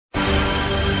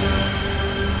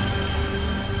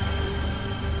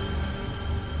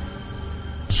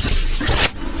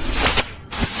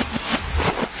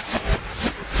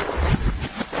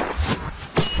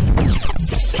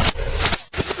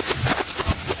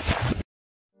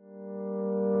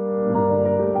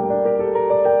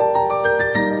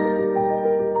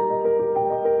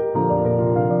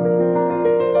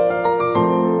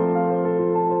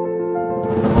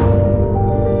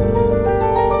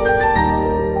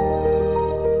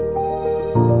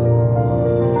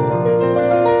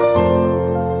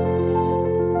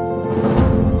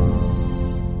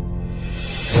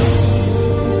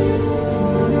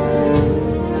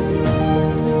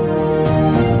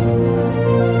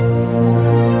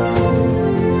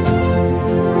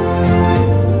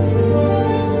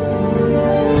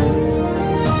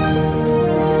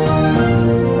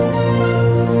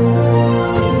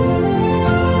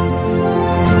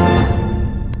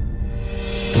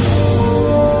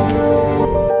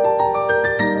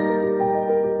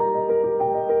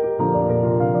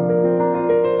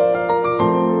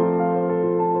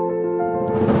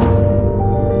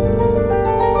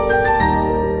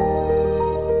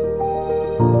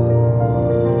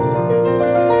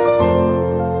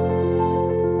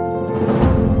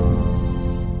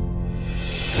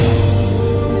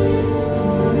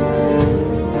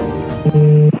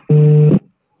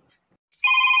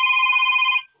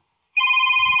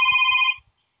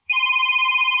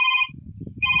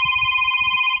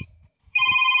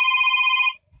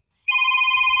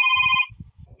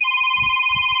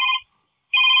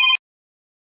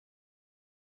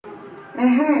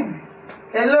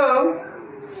Hello?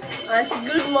 Auntie,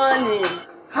 good morning.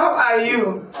 How are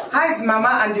you? How is Mama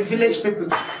and the village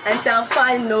people? Auntie, I'm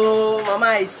fine. No,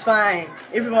 Mama is fine.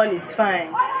 Everyone is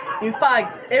fine. In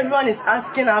fact, everyone is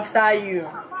asking after you.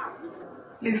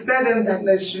 Please tell them that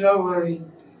they should not worry.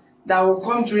 That will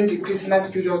come during the Christmas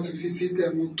period to visit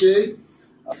them, okay?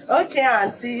 Okay,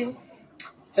 Auntie.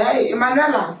 Hey,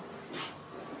 Emanuela.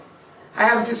 I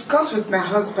have discussed with my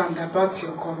husband about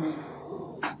your coming.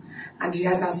 And he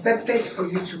has accepted for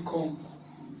you to come.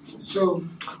 So,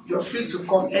 you're free to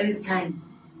come anytime,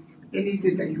 any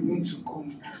day that you want to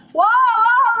come. Wow,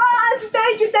 Auntie,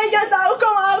 thank you, I'll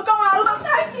come,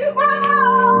 thank you,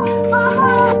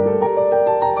 Mama.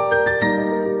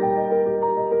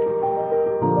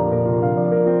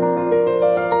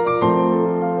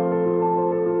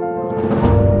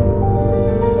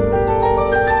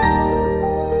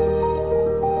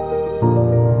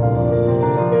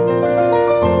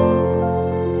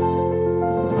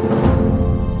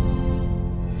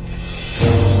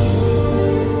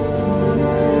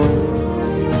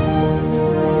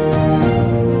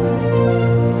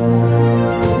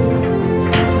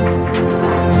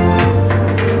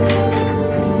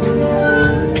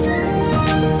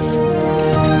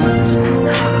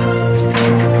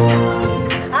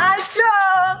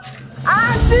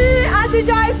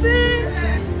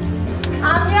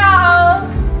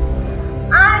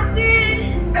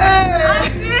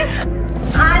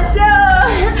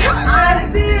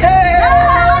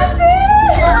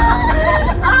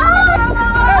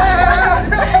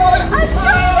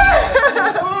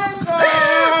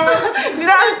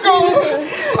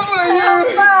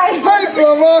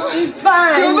 It's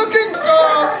fine. You're looking good.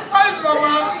 Hi,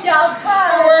 Mama. Yeah,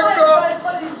 fine. Welcome.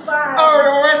 Oh,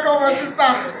 you're welcome, my sister.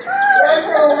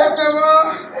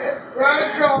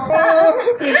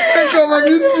 Welcome, I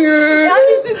miss you. I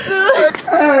miss you too.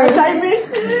 I miss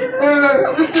you. I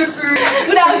miss you too.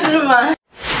 Good afternoon, ma.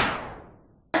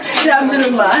 Good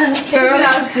afternoon, ma. Good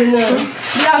afternoon.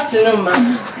 Good afternoon, ma.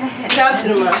 Good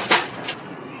afternoon, ma.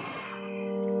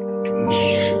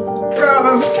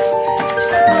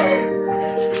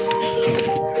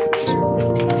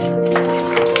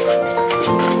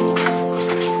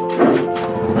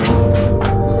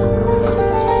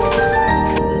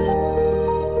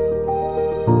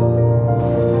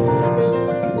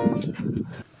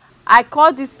 I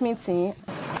called this meeting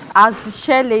as the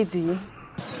chair lady,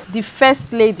 the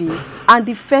first lady, and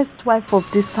the first wife of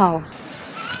this house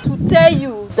to tell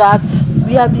you that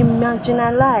we have been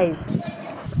marginalized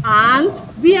and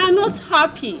we are not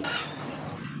happy.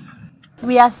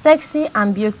 We are sexy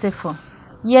and beautiful,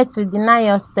 yet to deny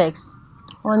us sex.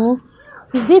 Honey,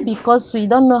 is it because we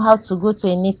don't know how to go to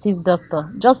a native doctor,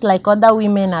 just like other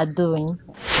women are doing?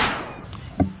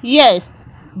 Yes,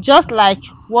 just like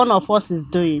one of us is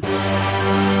doing.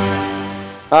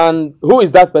 And who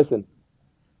is that person?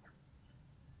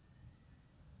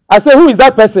 I say, who is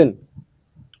that person?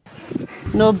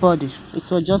 Nobody. It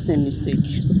was just a mistake.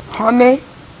 Honey,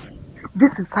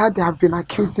 this is how they have been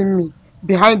accusing me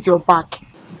behind your back.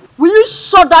 Will you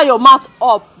shut down your mouth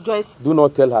up, Joyce? Do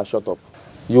not tell her shut up.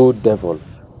 You devil.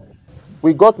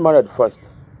 We got married first.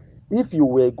 If you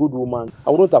were a good woman, I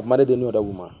wouldn't have married any other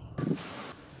woman.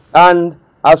 And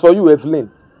as for you,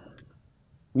 Evelyn,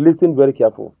 listen very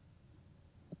careful.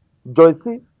 Joyce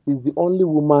is the only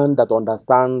woman that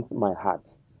understands my heart.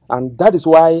 And that is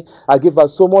why I give her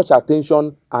so much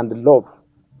attention and love.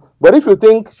 But if you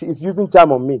think she is using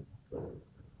charm on me,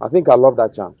 I think I love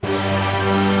that charm.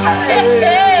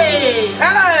 Hey!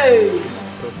 Hey!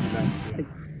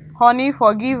 Honey,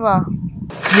 forgive her.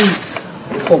 Please,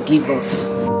 forgive us.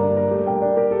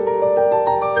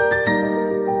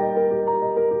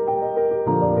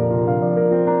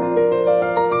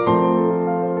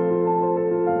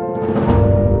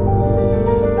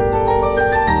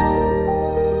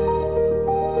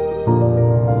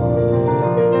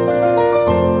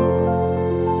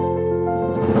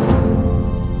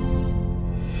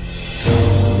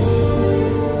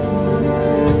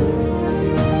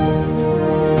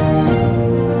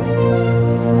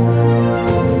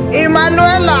 Emmanuel!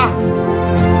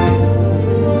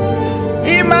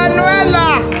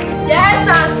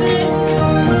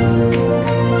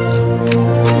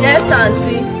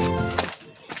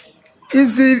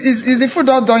 Is the food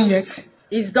all done yet?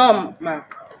 It's done, ma.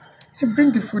 Hey,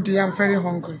 bring the food here. I'm very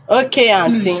hungry. Okay,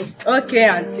 auntie. Please. Okay,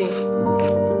 auntie.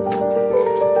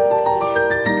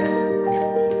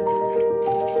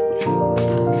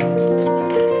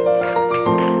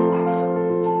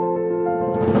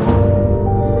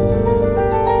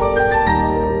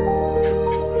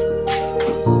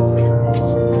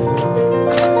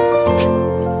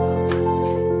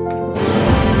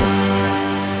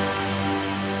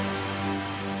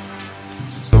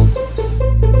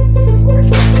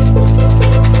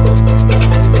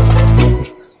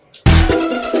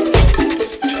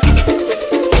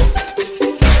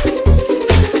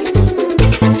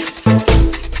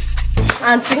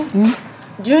 Auntie,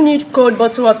 do you need cold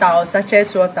bottled water or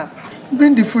sachet water?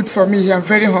 Bring the food for me here. I'm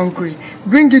very hungry.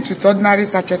 Bring it with ordinary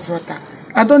sachet water.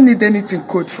 I don't need anything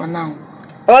cold for now.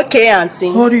 Okay,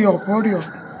 auntie. Hurry up, hurry up.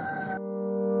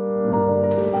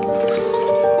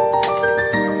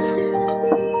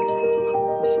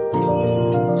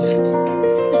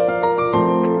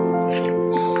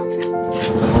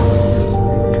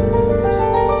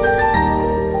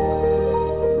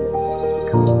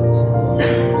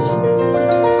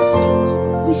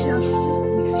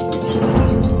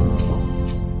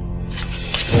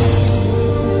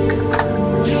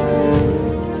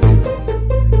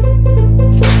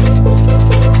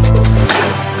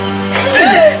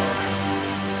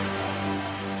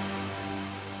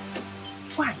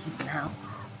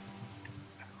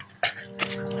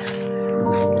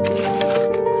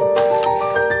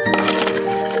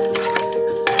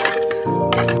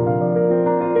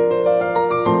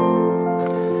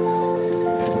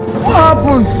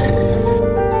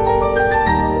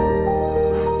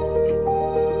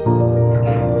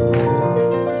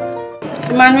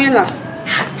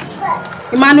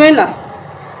 Emanuela,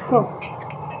 come.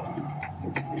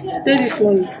 Take this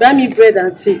money. Buy me bread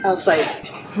and tea outside.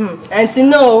 Auntie,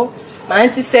 no. My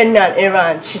auntie sent me an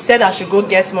errand. She said I should go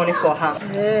get money for her.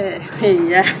 Hey,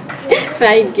 yeah.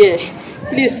 Fine girl.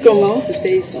 Please come, I want to tell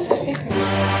you something.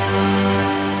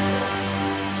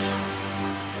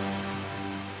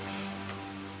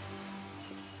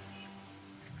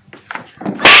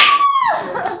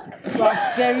 You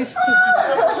are very stupid.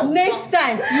 Next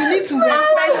time, you need to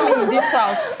respect me in this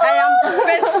house. I am the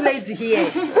first lady here.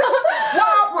 What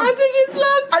happened? Auntie, she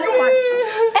slapped me. Are you mad?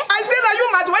 I said, are you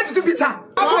mad? Why did you beat her?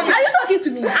 Are you talking to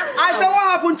me? I said, what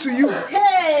happened to you?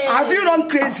 Hey. Have you gone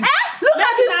crazy? Look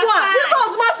at this one. This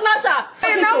one's my snatcher.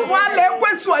 Why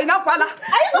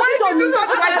did you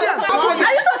touch my dear?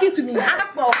 Are you talking to me? Are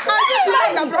you the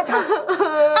one that brought her?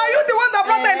 Are you the one that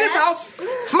brought her in this house?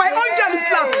 My own girl is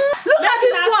slapped. Look at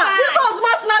this one. This one's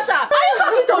my snatcher. Are you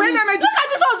talking to me? Look at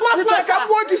this one's my snatcher.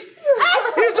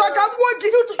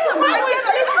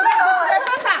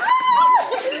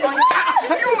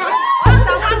 Are you mad?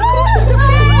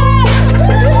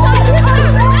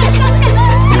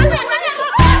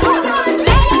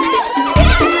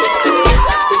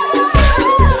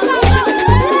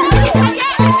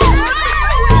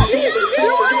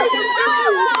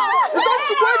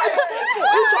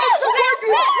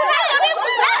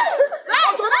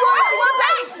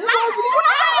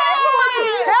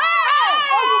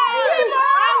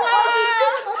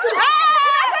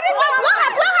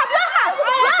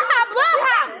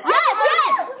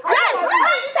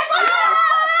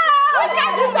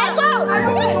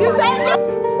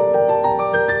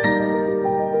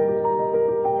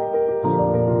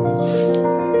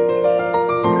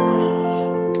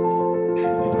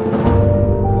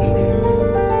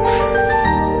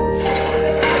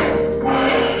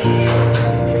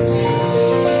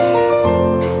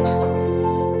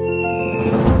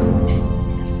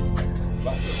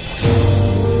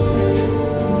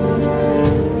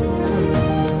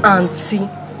 Auntie,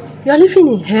 you are living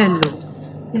in hell.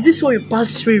 Is this what you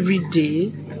pass through every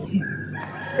day?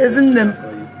 Isn't them?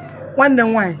 Wonder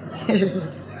why?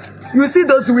 You see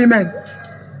those women,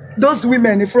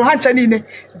 if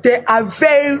they are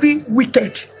very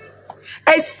wicked.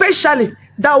 Especially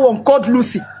that one called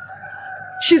Lucy.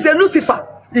 She's a Lucifer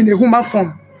in a human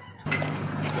form.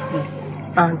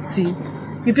 Auntie,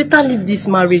 you better leave this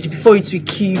marriage before it will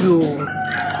kill you.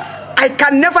 I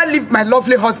can never leave my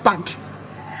lovely husband.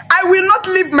 I will not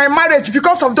leave my marriage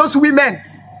because of those women.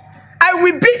 I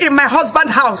will be in my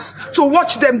husband's house to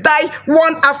watch them die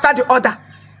one after the other.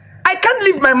 I can't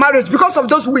leave my marriage because of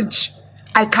those witch.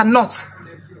 I cannot.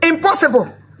 Impossible.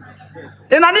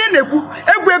 It's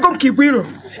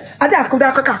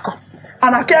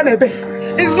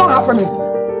not happening.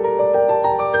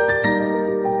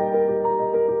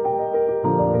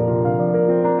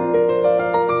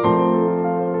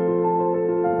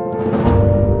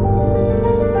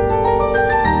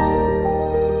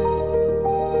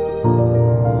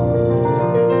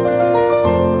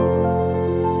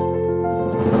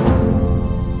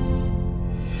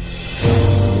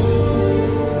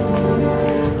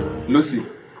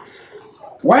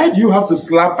 Why do you have to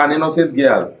slap an innocent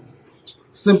girl?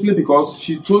 Simply because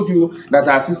she told you that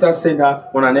her sister sent her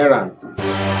on an errand.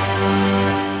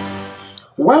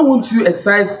 Why won't you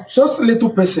exercise just a little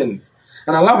patience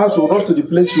and allow her to rush to the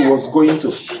place she was going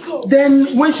to?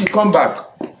 Then when she come back,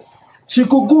 she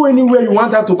could go anywhere you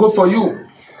want her to go for you.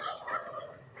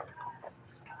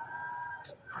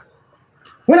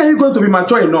 When are you going to be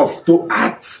mature enough to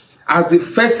act as the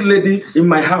first lady in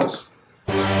my house?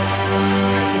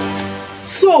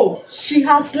 So, she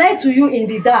has lied to you in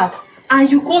the dark and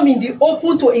you come in the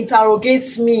open to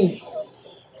interrogate me.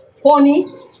 Honey,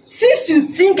 since you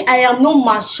think I am not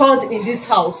matured in this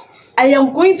house, I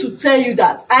am going to tell you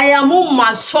that I am more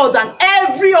mature than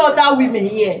every other woman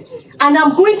here. And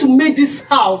I'm going to make this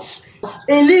house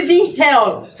a living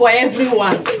hell for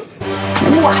everyone.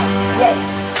 Yes.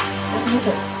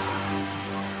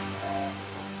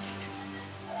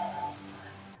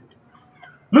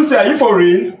 Lucy, are you for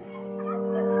real?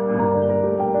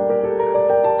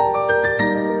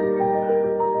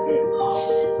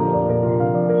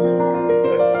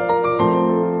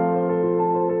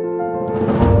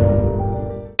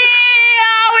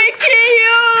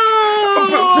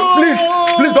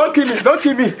 Don't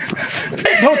kill me.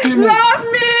 Don't kill me. Love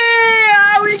me.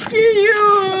 I will kill you.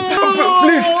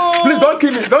 Please, don't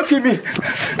kill me. Don't kill me.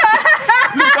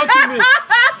 Please, don't kill me.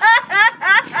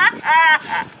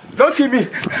 Don't kill me.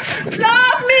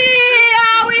 Love me.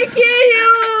 I will kill you.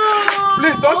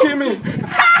 Please, don't kill me.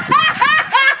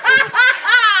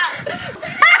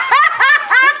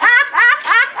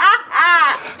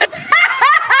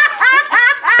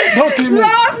 Don't kill me.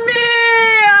 Love me.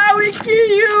 I will kill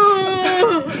you.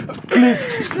 Please.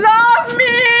 Love me.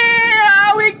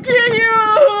 I will kill you.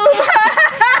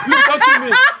 Please don't kill me.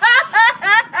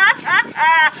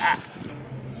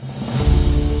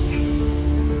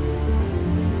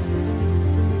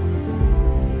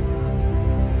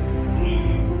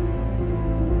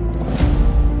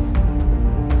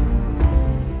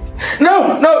 No,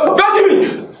 don't kill me.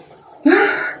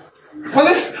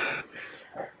 Honey,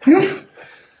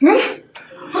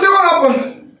 what happened?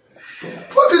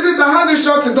 What is it that had you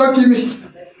shot to don't kill me?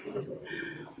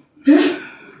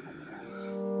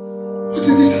 What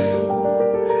is it?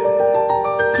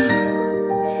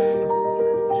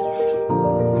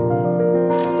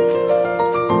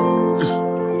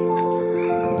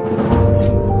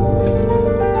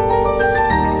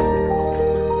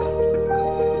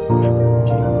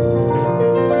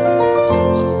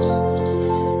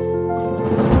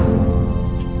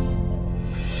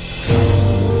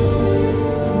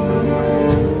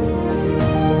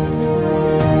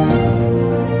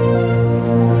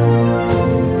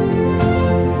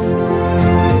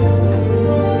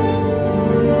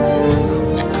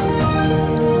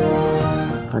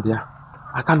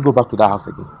 I can't go back to that house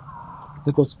again.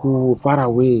 Let us go far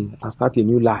away and start a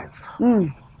new life.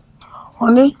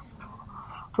 Honey,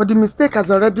 but the mistake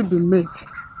has already been made.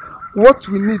 What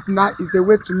we need now is a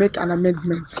way to make an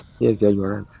amendment. Yes, you're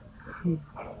right.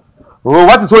 Oh,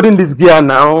 what is holding this gear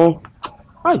now?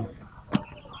 Why?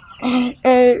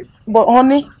 But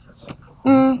honey,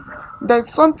 there's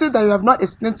something that you have not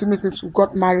explained to me since we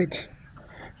got married.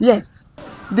 Yes,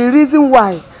 the reason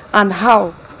why and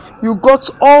how you got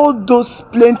all those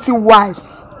plenty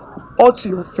wives all to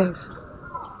yourself.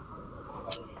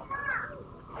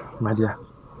 My dear,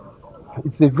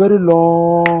 it's a very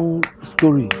long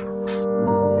story.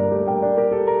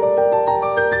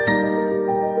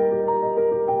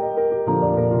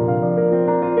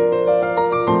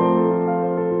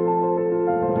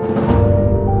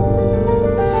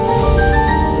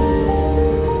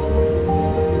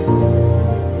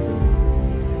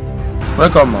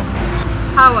 Welcome, Mom.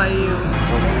 How are you?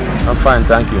 I'm fine,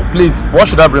 thank you. Please, what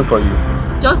should I bring for you?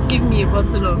 Just give me a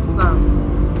bottle of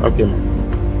stout. Okay, Mom.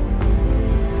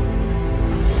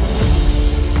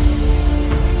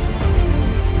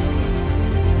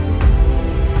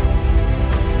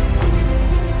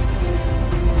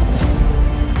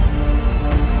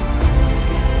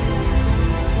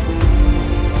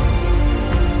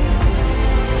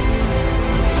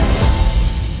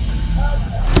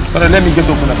 Sorry, let me get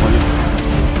open up for you.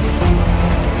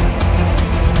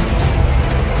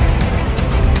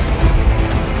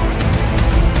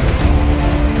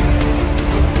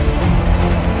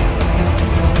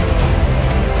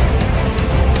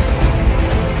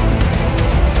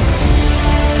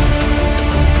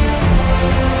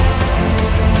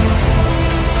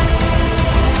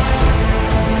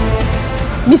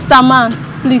 Mr. Man,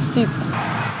 please sit.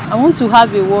 I want to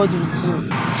have a word with you.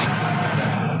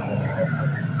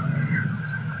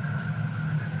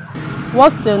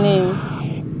 What's your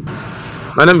name?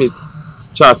 My name is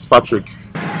Charles Patrick.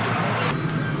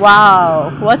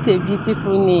 Wow, what a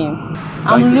beautiful name.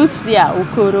 I'm Thank you. Lucia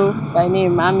Okoro by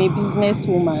name. I'm a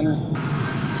businesswoman.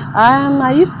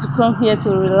 I used to come here to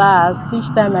relax each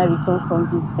time I return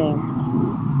from business.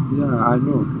 Yeah, I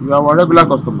know. You are our regular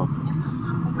customer.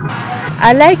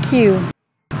 I like you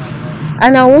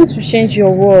and I want to change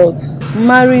your world.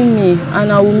 Marry me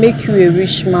and I will make you a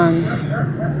rich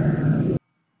man.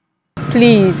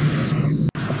 Please,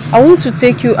 I want to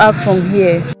take you out from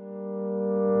here.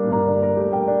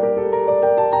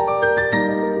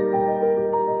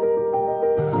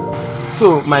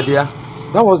 So, my dear,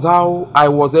 that was how I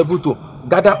was able to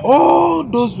gather all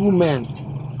those women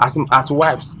as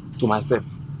wives to myself.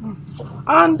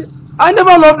 And I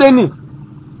never loved any.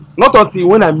 Not until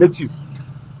when I met you.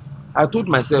 I told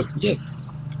myself, yes,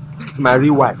 this is my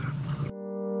real wife.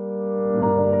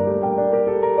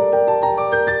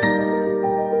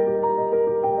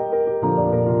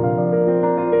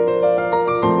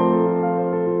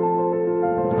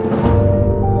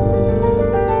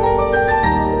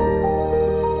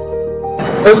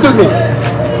 Excuse me.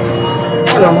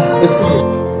 Madam, excuse me.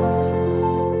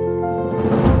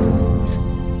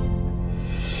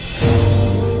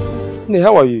 Hey,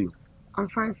 how are you? I'm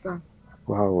fine, sir.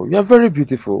 Wow, you are very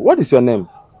beautiful. What is your name?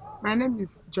 My name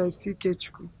is Joyce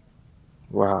Ikechukwu.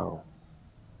 Wow.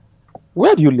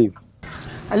 Where do you live?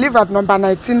 I live at number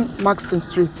 19 Maxton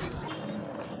Street.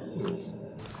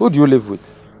 Who do you live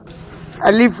with?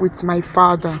 I live with my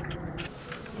father.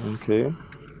 Okay.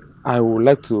 I would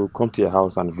like to come to your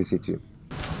house and visit you.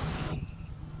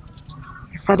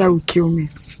 My father will kill me.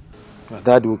 Your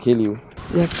dad will kill you?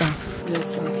 Yes, sir.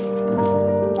 Yes, sir.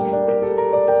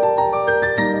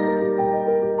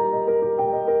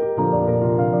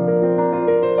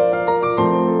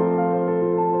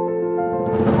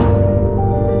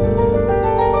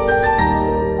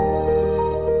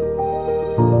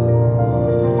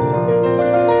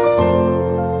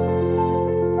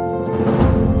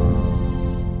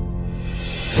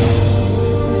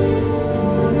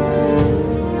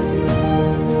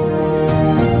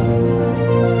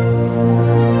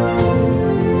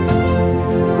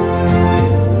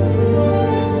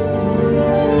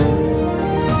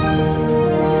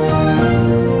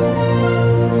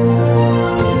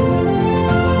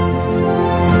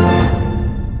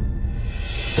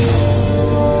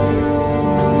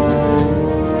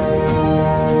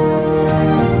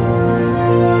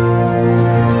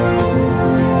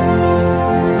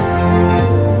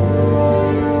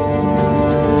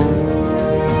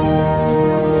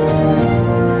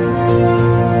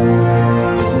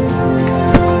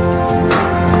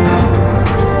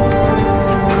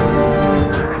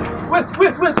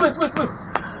 Wait.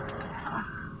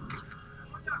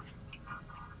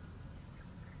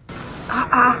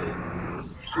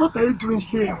 What are you doing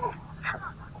here?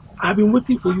 I've been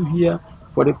waiting for you here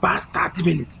for the past 30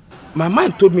 minutes. My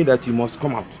mind told me that you must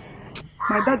come out.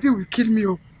 My daddy will kill me.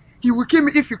 He will kill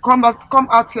me if you come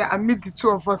out here and meet the two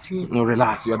of us here. No,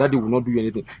 relax. Your daddy will not do you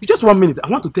anything. You just 1 minute. I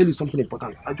want to tell you something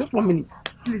important. Just 1 minute.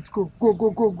 Please go.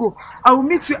 I will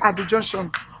meet you at the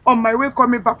junction. On my way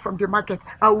coming back from the market,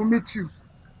 I will meet you.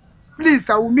 Please,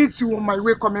 I will meet you on my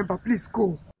way coming back. Please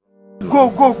go.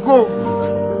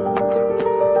 Go.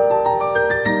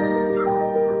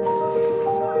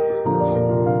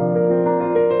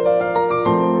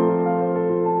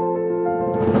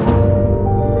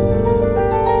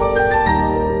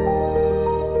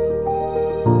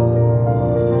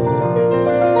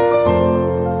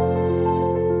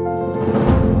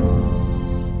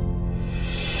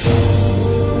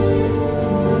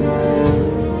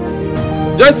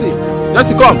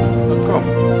 Jesse, come.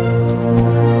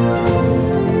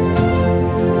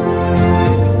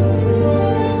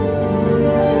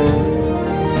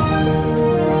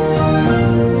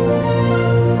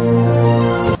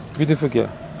 Beautiful girl.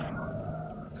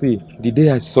 See, the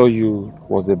day I saw you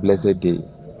was a blessed day.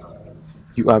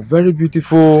 You are very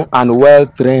beautiful and well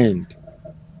trained.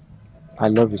 I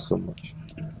love you so much.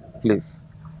 Please,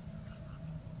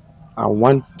 I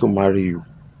want to marry you.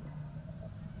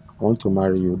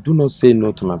 Do not say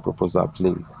no to my proposal,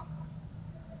 please.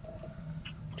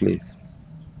 Please.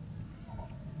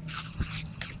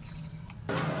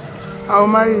 I'll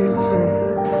marry you too.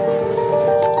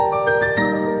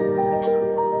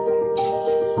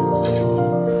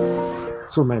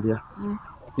 So, my dear,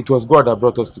 it was God that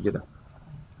brought us together.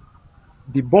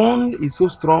 The bond is so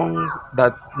strong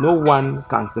that no one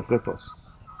can separate us.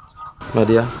 My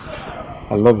dear,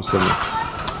 I love you so much.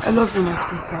 I love you, my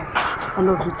sweetheart. I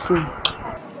love you too.